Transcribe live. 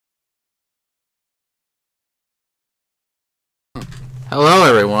Hello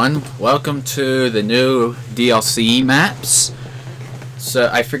everyone, welcome to the new DLC maps. So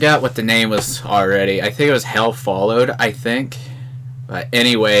I forgot what the name was already. I think it was Hell Followed, I think. But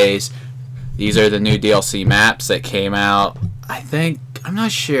anyways, these are the new DLC maps that came out. I'm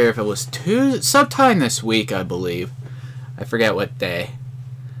not sure if it was sometime this week, I believe. I forget what day.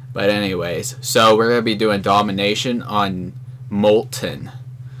 But anyways, so we're going to be doing Domination on Molten.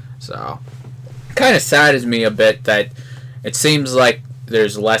 So, kind of saddens me a bit that it seems like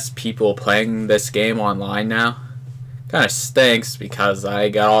there's less people playing this game online now. Kind of stinks because I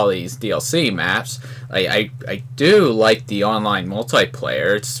got all these DLC maps. I do like the online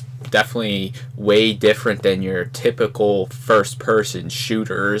multiplayer. It's definitely way different than your typical first-person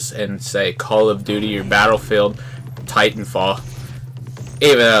shooters and say Call of Duty or Battlefield Titanfall.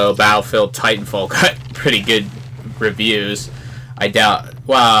 Even though Battlefield Titanfall got pretty good reviews, I doubt.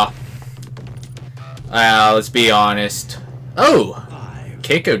 Well, let's be honest. Oh,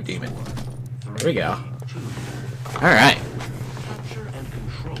 Keiko Demon. There we go. Alright. I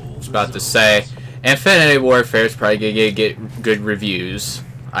was about to say, Infinity Warfare is probably going to get good reviews.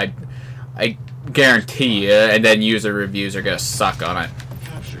 I guarantee you, and then user reviews are going to suck on it.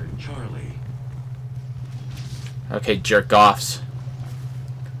 Okay, jerk-offs.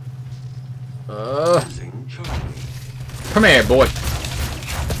 Come here, boy.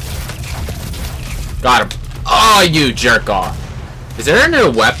 Got him. Oh, you jerk-off. Is there a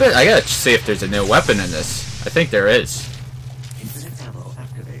new weapon? I gotta see if there's a new weapon in this. I think there is.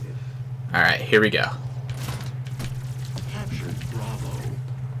 Alright, here we go.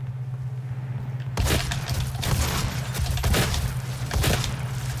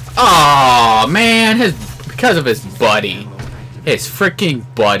 Oh man, because of his buddy. His freaking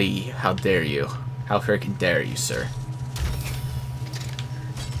buddy. How dare you? How freaking dare you, sir?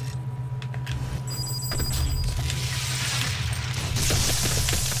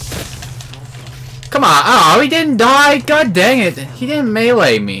 Come on. Oh, he didn't die. God dang it. He didn't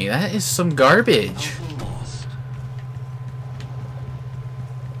melee me. That is some garbage.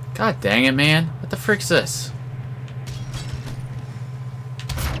 God dang it, man. What the frick's this?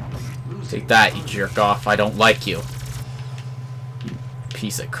 Take that, you jerk off. I don't like you. You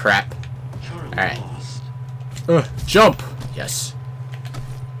piece of crap. Alright. Jump! Yes.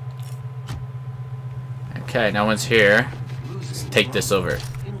 Okay, no one's here. Let's take this over.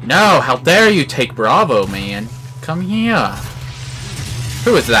 No! How dare you take Bravo, man? Come here.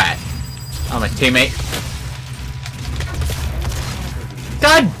 Who is that? Oh, my teammate.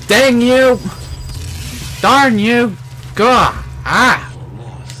 God dang you! Darn you! Gah! Ah!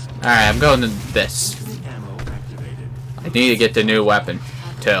 Alright, I'm going to this. I need to get the new weapon,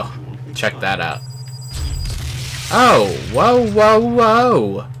 too. Check that out. Oh! Whoa, whoa,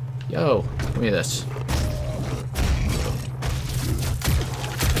 whoa! Yo, give me this.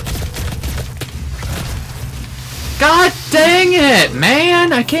 God dang it,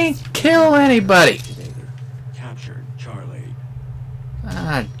 man! I can't kill anybody! Captured Charlie.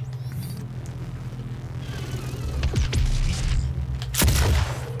 Ah.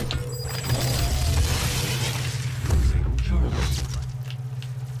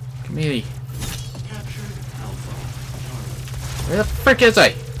 Give me. Where the frick is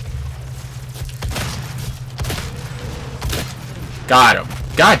I? Got him.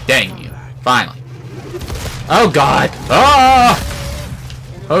 God dang you. Finally. Oh god! Oh!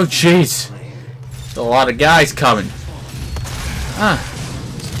 Oh jeez! There's a lot of guys coming.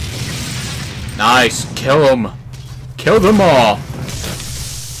 Nice! Kill them! Kill them all!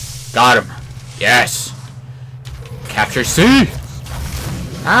 Got him! Yes! Capture C!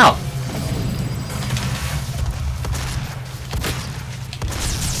 Ow!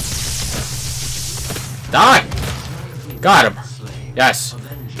 Die! Got him! Yes!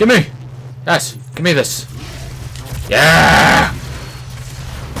 Give me! Yes! Give me this! Yeah!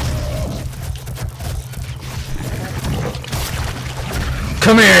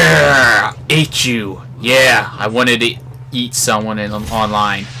 Come here! Ate you! Yeah! I wanted to eat someone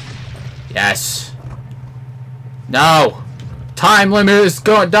online. Yes. No! Time limit is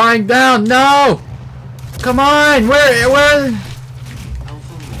dying down! No! Come on! Where?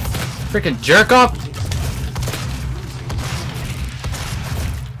 Freaking jerk off!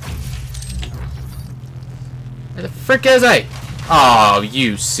 Where the frick is I? Oh,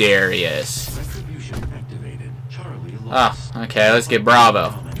 you serious? Oh, okay, let's get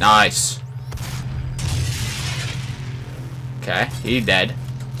Bravo. Nice. Okay, he's dead.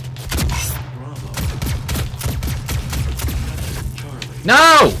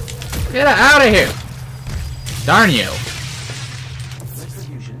 No! Get out of here! Darn you!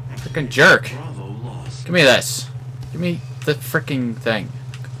 Frickin' jerk. Give me this. Give me the freaking thing?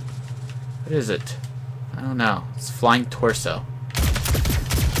 What is it? I don't know. It's flying torso.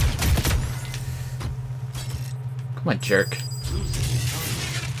 Come on, jerk.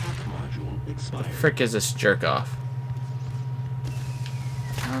 What the frick is this jerk off?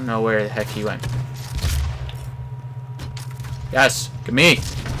 I don't know where the heck he went. Yes, give me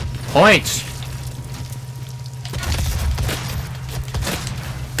points.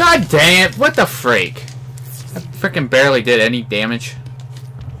 God dang it! What the freak? That freaking barely did any damage.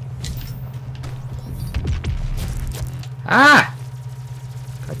 Ah!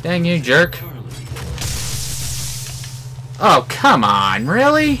 God dang you, jerk! Oh, come on,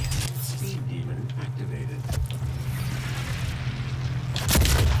 really?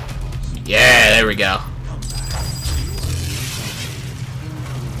 Yeah, there we go.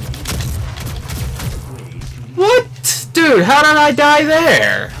 What? Dude, how did I die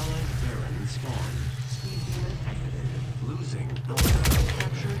there?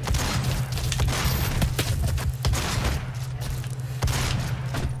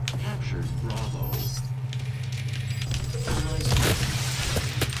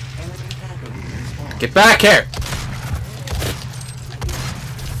 Get back here!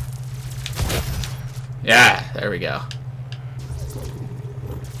 Yeah, there we go.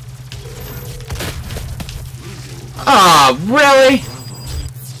 Oh, really?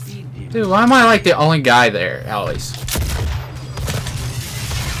 Dude, why am I like the only guy there, always?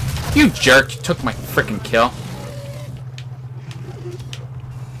 You jerk, you took my freaking kill.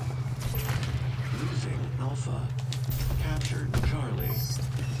 Losing Alpha. Captured Charlie.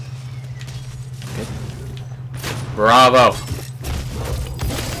 Good. Bravo.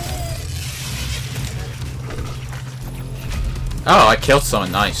 Oh, I killed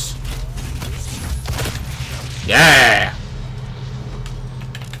someone. Nice. Yeah.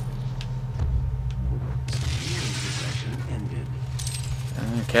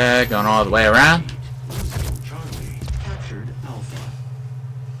 Okay, going all the way around. Charlie captured Alpha.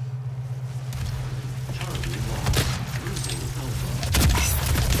 Charlie lost. Losing Alpha.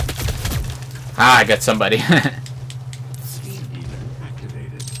 Ah, I got somebody. Speed demon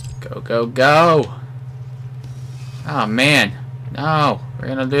activated. Go, go, go. Oh, man. No, we're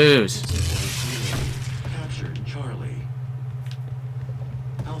gonna lose. Captured Charlie.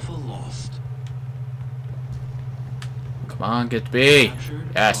 Alpha lost. Come on, get to B. Captured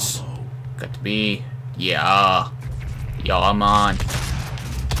Yes. Bravo. Got to B. Yeah. Yeah, I'm on.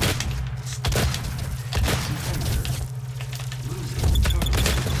 Losing Charlie.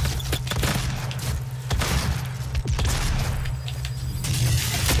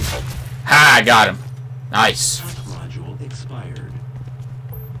 Ha, I got him. Nice. Module expired.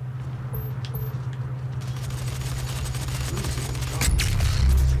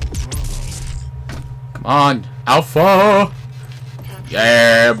 Come on, Alpha.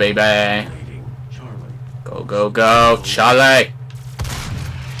 Yeah, baby. Charlie. Go, go, go, Charlie.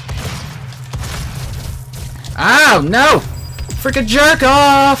 Oh, no. Freaking jerk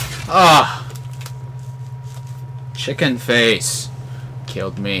off. Oh. Chicken face.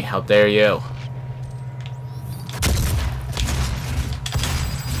 Killed me. How dare you.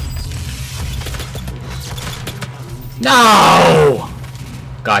 No!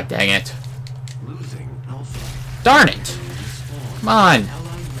 God dang it. Losing Alpha. Darn it. Come on.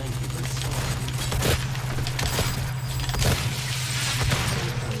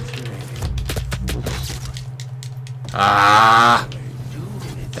 Ah.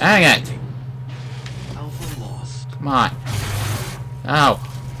 Dang it. Alpha lost. Come on. No.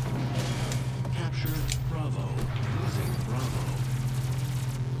 Captured Bravo. Losing Bravo.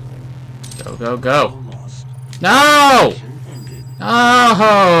 Go, go, go. Lost. No! Mission ended.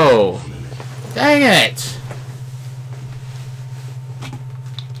 No! Dang it!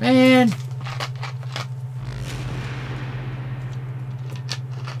 Man!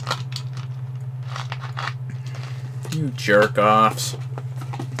 You jerk-offs.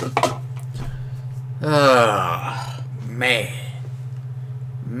 Ah, man.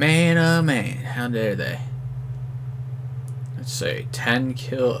 Man, oh man. How dare they? Let's see.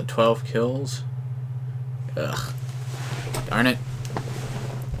 12 kills. Ugh. Darn it.